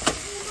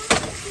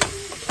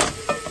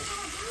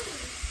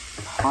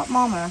 Hot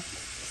mama.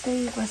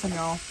 See, listen,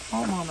 y'all.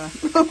 Hot mama.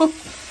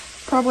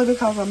 Probably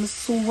because I'm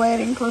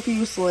sweating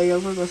profusely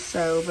over the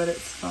stove, but it's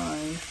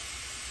fine.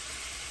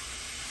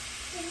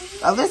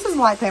 Oh, this is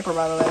black pepper,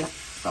 by the way.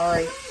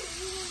 Sorry.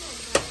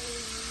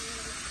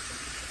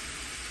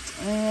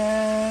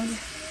 And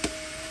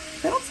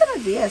then some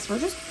of this. We're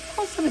just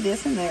put some of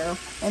this in there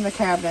in the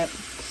cabinet.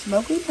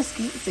 Smoky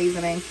mesquite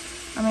seasoning.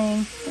 I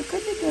mean, it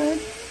could be good.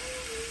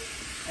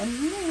 And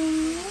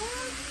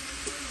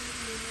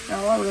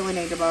no, I really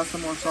need to buy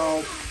some more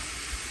salt.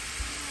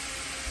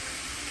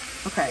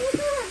 Okay,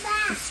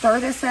 let's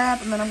stir this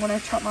up, and then I'm going to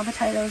chop my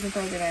potatoes and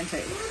throw it in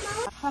too.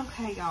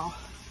 Okay, y'all,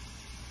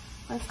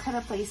 let's cut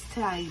up these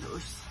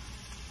taters.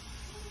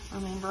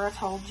 Remember, I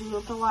told you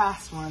with the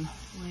last one,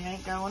 we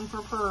ain't going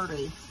for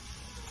pretty.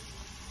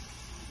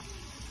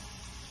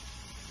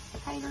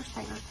 Taters,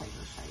 taters,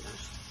 taters,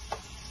 taters.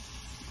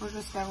 We're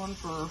just going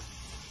for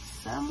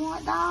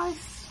somewhat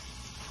diced,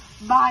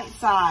 bite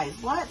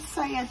size. Let's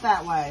say it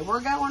that way.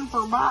 We're going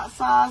for bite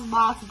size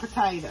bites of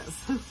potatoes.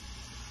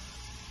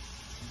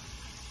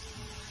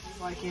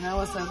 Like, you know,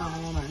 a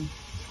Southern woman,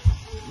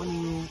 when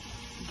you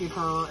give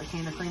her a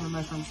can of cream and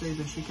mushroom soup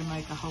and she can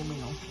make a whole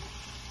meal.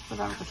 So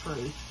that's the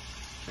truth.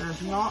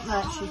 There's not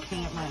much you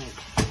can't make.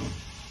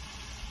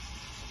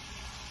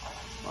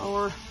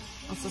 Lord,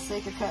 I'm so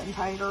sick of cutting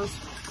taters.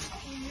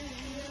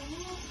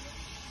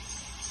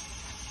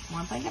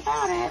 One thing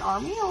about it,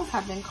 our meals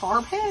have been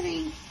carb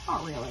heavy.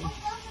 Not really.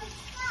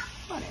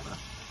 Whatever.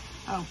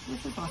 Oh,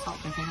 this is my salt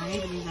thing. I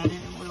need to use that. I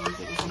didn't realize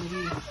it was going to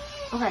be.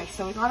 Okay,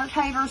 so we got our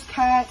taters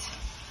cut.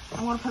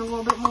 I want to put a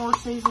little bit more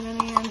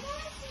seasoning in.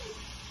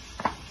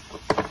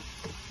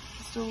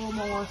 Just a little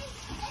more.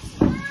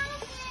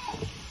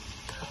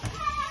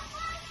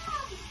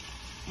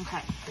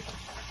 Okay.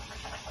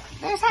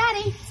 There's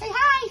Hattie. Say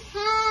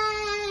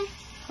hi.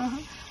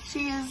 Hi.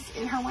 She is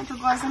in her winter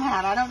gloves and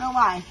hat. I don't know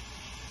why.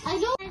 I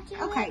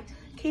don't. Okay.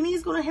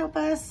 Kenny's going to help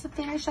us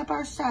finish up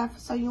our stuff.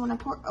 So you want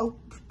to pour,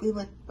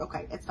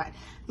 okay, it's fine.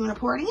 You want to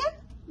pour it in?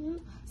 Mm-hmm.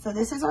 So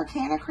this is our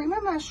can of cream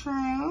and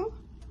mushroom.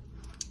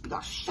 You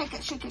got to shake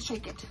it, shake it,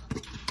 shake it.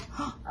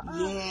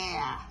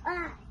 Yeah.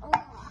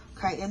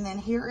 Okay, and then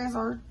here is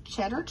our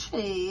cheddar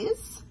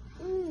cheese.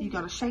 You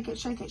got to shake it,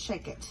 shake it,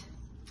 shake it.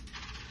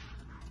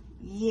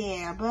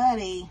 Yeah,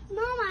 buddy.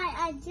 Mom,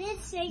 I did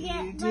shake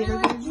it. You did a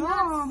good job.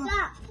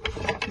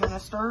 You want to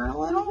stir it a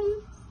little?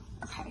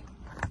 Mm-hmm. Okay.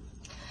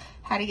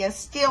 Hattie is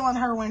still in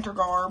her winter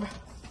garb.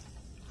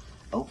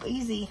 Oh,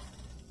 easy.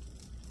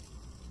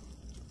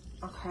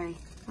 Okay,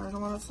 here's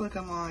what it's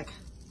looking like.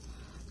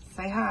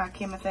 Say hi,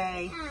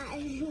 Timothy.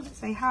 Hi.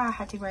 Say hi,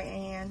 Hattie Ray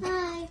Ann.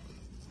 Hi.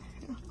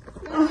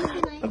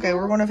 Okay,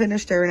 we're going to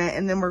finish stirring it,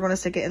 and then we're going to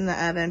stick it in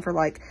the oven for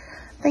like,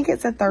 I think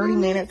it's at 30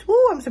 minutes.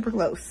 Woo, I'm super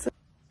close.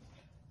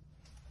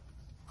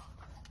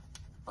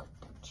 Got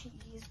the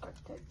cheese, got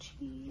the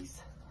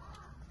cheese.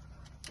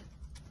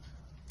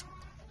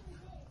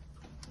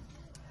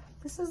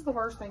 This is the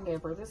worst thing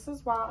ever. This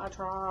is why I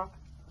try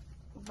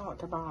not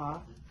to buy.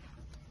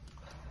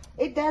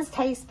 It does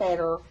taste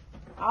better.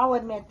 I'll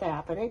admit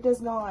that, but it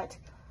does not.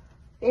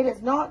 It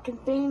is not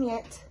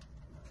convenient.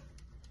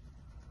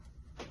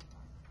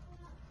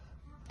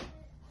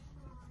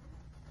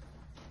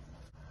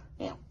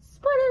 Now,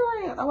 spread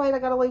it around. Oh wait, I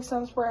gotta leave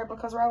some spread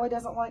because Riley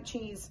doesn't like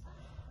cheese.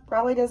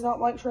 Riley does not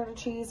like shredded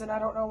cheese, and I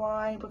don't know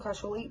why, because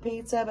she'll eat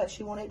pizza, but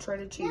she won't eat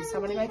shredded cheese. So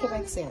I'm gonna make it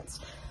make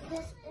sense.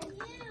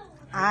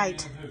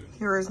 Alright,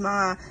 here is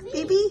my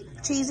Beefy,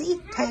 cheesy,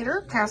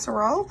 tater,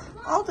 casserole,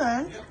 all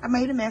done. I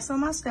made a mess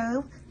on my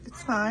stove.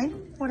 It's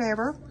fine,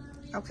 whatever.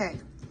 Okay,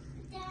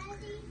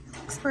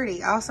 looks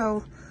pretty.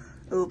 Also,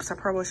 oops, I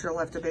probably should have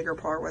left a bigger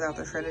part without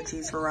the shredded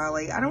cheese for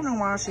Riley. I don't know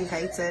why she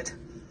hates it,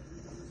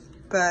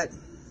 but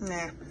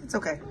nah, it's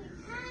okay.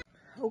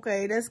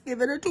 Okay, let's give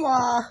it a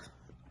try.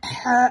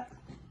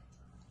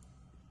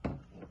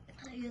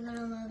 You're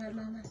gonna love it,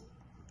 Mama.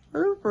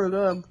 It's pretty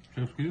good.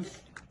 Chef's kiss.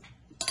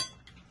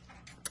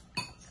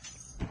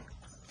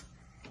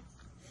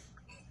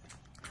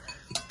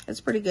 It's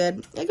pretty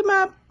good. It could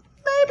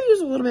maybe use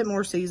a little bit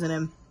more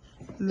seasoning.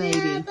 Maybe.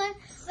 Yeah, but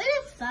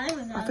it's fine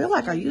without I feel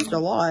like I used a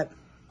lot.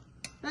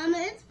 Mama,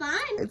 it's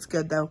fine. It's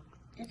good though.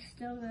 It's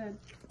still good.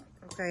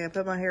 Okay, I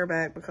put my hair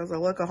back because I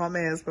look a hot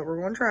mess, but we're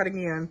going to try it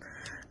again.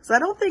 So I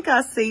don't think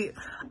I feel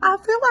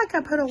like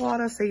I put a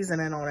lot of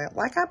seasoning on it.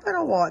 Like I put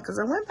a lot because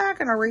I went back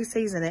and I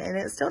re-seasoned it and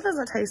it still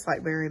doesn't taste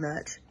like very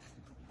much.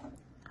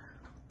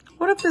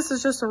 What if this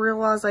is just a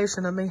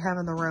realization of me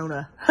having the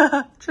Rona?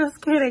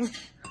 Just kidding.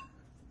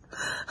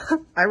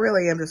 I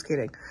really am just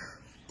kidding.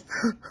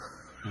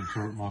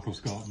 Insert Michael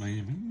Scott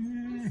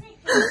meme.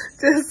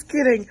 Just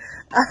kidding.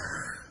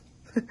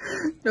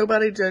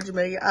 Nobody judge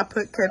me. I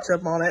put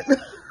ketchup on it.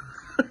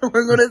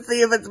 We're going to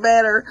see if it's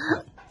better.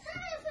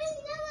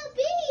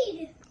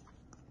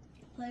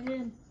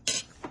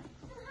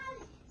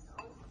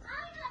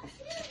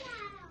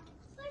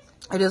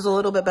 It is a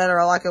little bit better.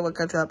 I like it with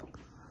ketchup.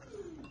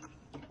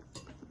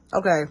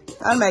 Okay,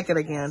 I'll make it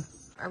again.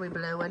 Are we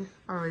blowing?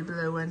 Are we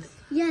blowing?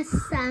 Yes,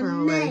 I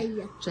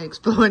may. Jake's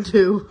blowing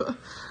too.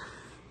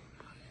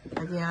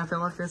 Again, I feel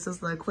like this is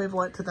the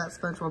equivalent to that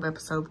SpongeBob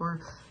episode where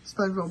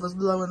SpongeBob was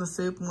blowing the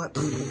soup and went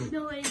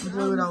No, wait,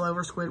 blew it all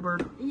over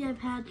Squidward. Yeah,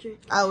 Patrick.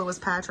 Oh, it was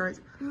Patrick.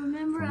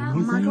 Remember, Oh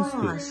my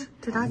gosh.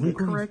 Did I get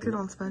corrected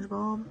on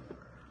SpongeBob?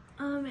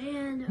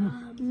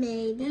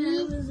 maybe.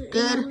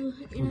 Good.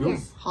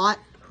 Yes. Hot.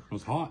 It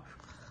was hot.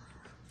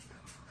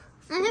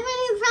 I haven't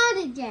even tried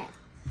it yet.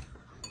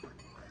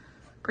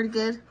 Pretty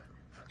good.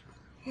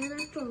 Yeah,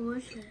 that's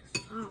delicious.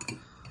 Oh.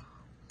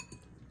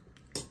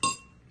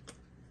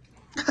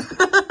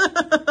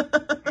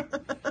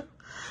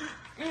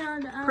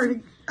 And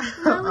Pretty.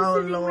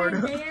 Oh Lord.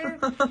 Right there,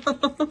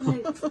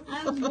 like,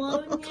 I was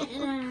blowing it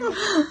and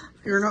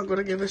You're not going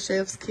to give a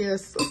chef's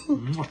kiss.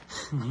 Mwah,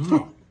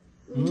 mwah,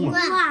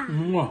 mwah,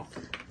 mwah.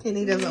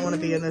 Kenny doesn't want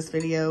to be in this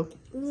video.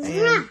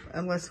 And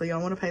unless we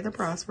all want to pay the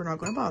price, we're not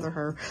going to bother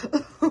her.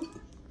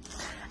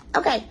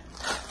 Okay.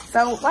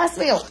 So, last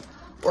meal.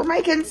 we're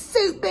making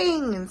soup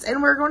beans,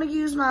 and we're going to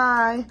use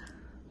my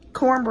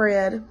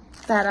cornbread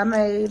that I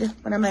made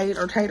when I made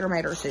our Tater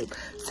made our soup.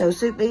 So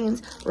soup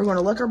beans, we're going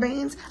to look our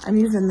beans. I'm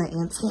using the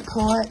Instant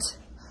Pot.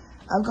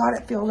 I've got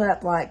it filled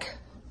up like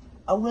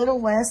a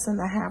little less than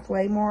the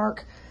halfway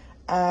mark.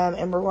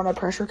 And we're going to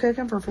pressure cook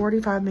them for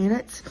 45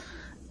 minutes.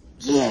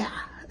 Yeah,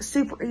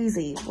 super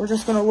easy. We're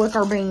just going to look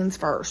our beans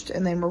first,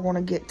 and then we're going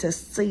to get to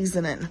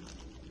seasoning.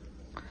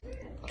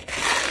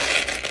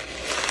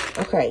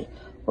 Okay,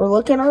 we're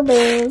looking our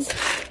beans.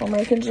 We're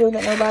making sure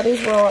that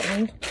nobody's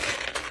rotten.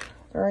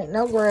 There ain't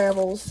no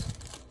gravels.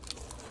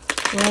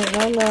 There ain't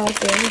no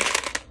nothing.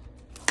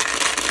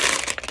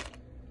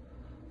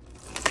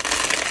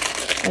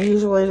 I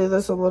usually do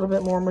this a little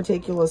bit more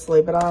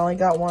meticulously, but I only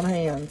got one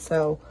hand,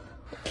 so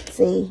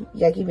see,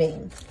 yucky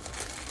beans.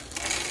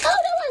 Oh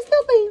no, I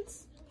spilled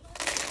beans.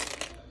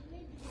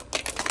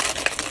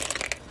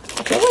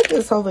 I feel like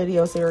this whole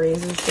video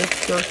series is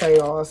just pure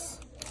chaos.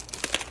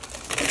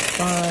 It's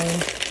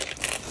fine.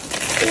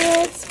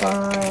 It's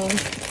fine.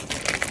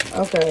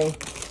 Okay.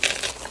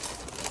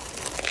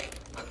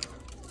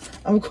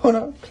 I'm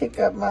gonna pick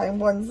up my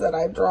ones that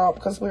I dropped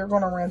because we're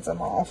gonna rinse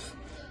them off.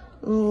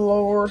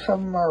 Lord have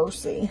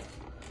mercy.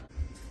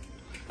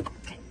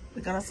 Okay,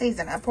 we're gonna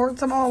season. I poured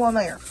some oil on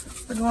there.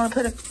 We're gonna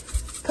put a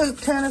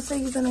poop ton of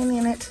seasoning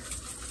in it.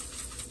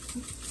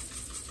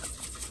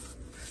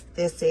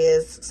 This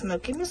is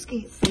smoky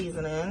mesquite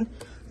seasoning.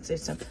 Let's do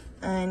some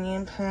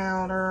onion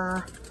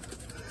powder.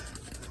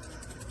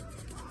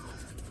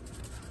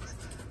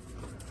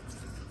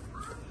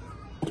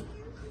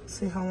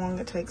 See how long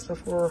it takes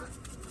before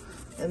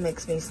it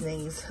makes me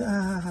sneeze.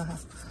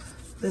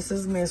 This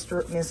is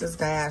Mrs.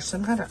 Dash,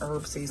 some kind of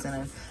herb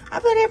seasoning. I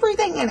put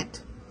everything in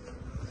it.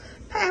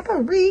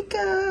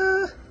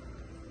 Paprika.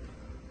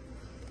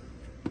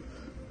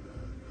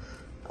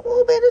 A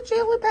little bit of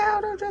chili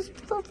powder just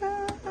for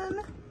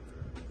fun.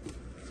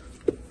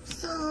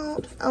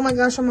 Salt. Oh my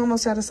gosh, I'm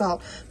almost out of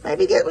salt.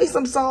 Maybe get me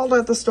some salt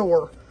at the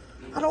store.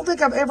 I don't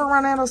think I've ever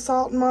run out of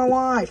salt in my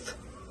life.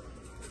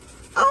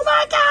 Oh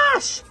my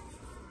gosh.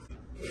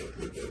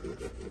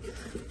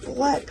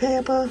 Black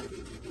pepper.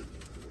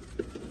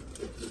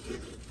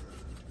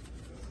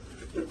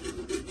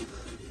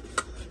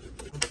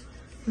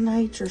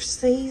 Nature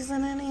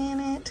seasoning in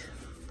it.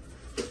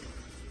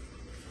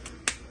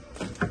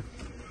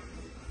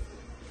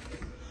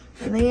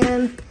 And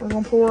then we're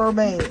gonna pour our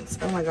beans.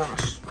 Oh my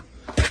gosh.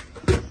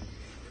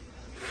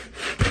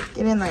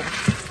 Get in there.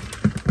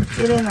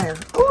 Get in there.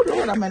 Oh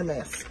Lord, I made a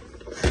mess.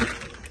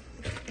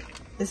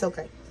 It's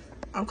okay.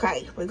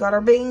 Okay, we got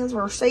our beans.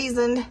 We're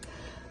seasoned.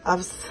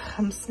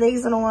 I'm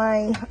sneezing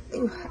away.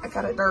 Ooh, I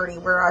got it dirty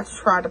where I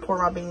tried to pour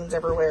my beans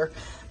everywhere.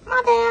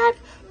 My bad.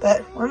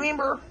 But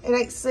remember, it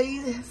ain't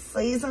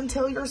sneeze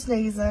until you're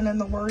sneezing, in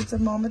the words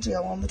of Mama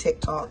Jill on the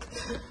TikTok.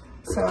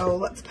 So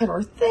let's put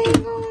our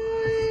thing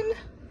on.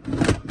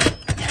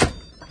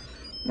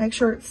 Make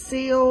sure it's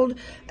sealed.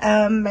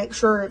 Make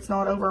sure it's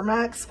not over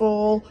max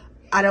full.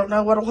 I don't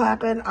know what'll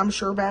happen. I'm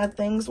sure bad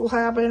things will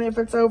happen if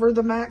it's over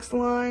the max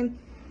line.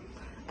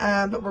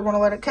 But we're going to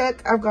let it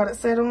cook. I've got it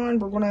set on.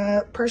 We're going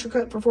to pressure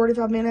cook for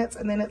 45 minutes,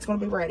 and then it's going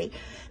to be ready.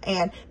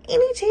 And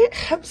any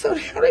tips on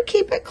how to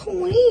keep it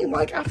clean?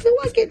 Like, I feel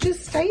like it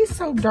just stays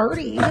so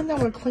dirty, even though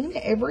I clean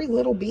it every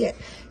little bit.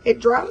 It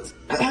drives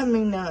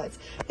me nuts.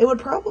 It would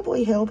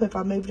probably help if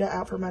I moved it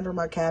out from under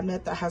my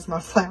cabinet that has my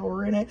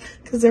flour in it,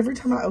 because every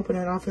time I open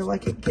it, I feel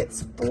like it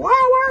gets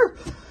flour.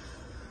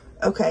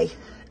 Okay.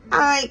 All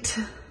right.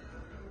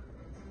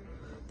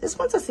 This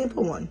one's a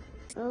simple one.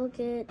 I'll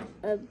get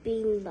a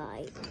bean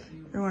bite.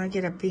 We're going to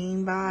get a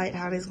bean bite.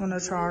 Hattie's going to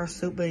try our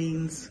soup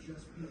beans.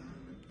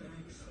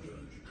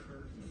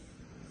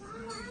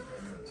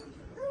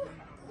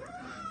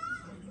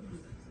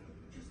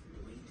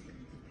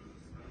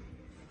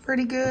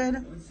 Pretty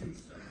good.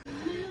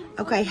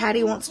 Okay,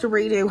 Hattie wants to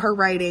redo her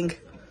rating.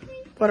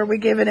 What are we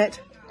giving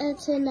it? A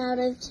 10 out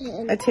of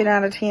 10. A 10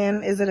 out of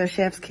 10. Is it a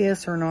chef's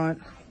kiss or not?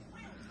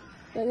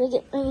 Let me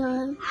get my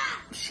arm.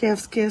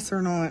 Chef's kiss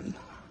or not?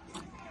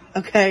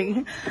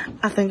 Okay,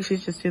 I think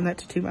she's just doing that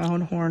to toot my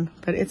own horn,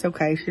 but it's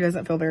okay. She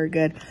doesn't feel very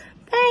good.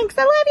 Thanks,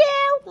 I love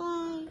you.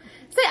 Bye.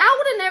 See, I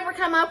would have never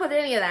come up with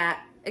any of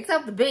that,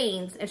 except the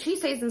beans. And she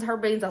seasons her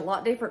beans a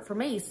lot different from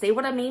me. See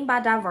what I mean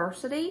by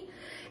diversity?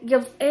 It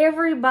gives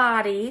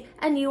everybody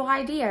a new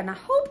idea. And I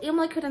hope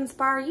Emily could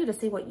inspire you to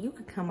see what you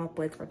could come up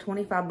with for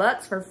 25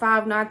 bucks for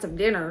 5 nights of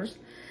dinners.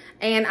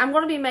 And I'm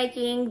going to be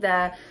making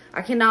the,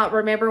 I cannot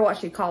remember what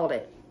she called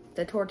it,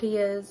 the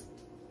tortillas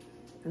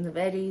and the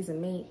veggies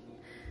and meat.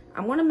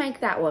 I'm going to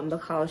make that one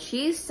because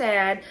she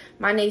said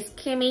my niece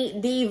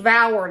Kimmy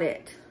devoured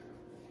it.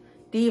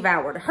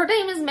 Devoured. Her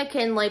name is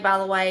McKinley, by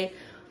the way.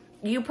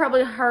 You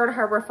probably heard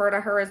her refer to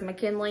her as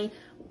McKinley.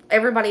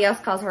 Everybody else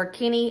calls her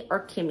Kenny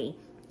or Kimmy.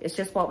 It's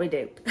just what we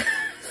do.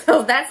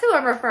 So that's who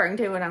I'm referring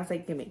to when I say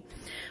Kimmy.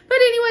 But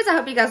anyways, I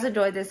hope you guys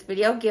enjoyed this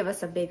video. Give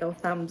us a big old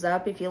thumbs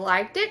up if you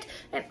liked it.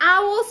 And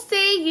I will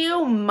see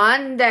you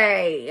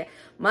Monday.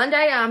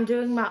 Monday, I'm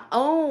doing my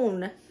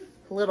own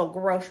little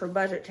grocery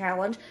budget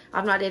challenge.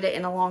 I've not did it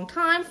in a long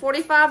time.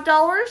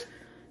 $45.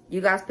 You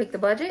guys pick the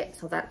budget,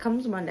 so that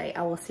comes Monday.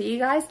 I will see you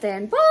guys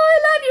then. Bye.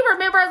 Love you.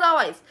 Remember, as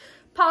always,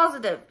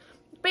 positive,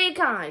 be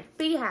kind,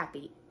 be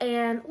happy,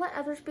 and let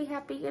others be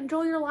happy.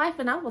 Enjoy your life,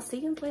 and I will see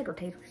you later,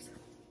 taters.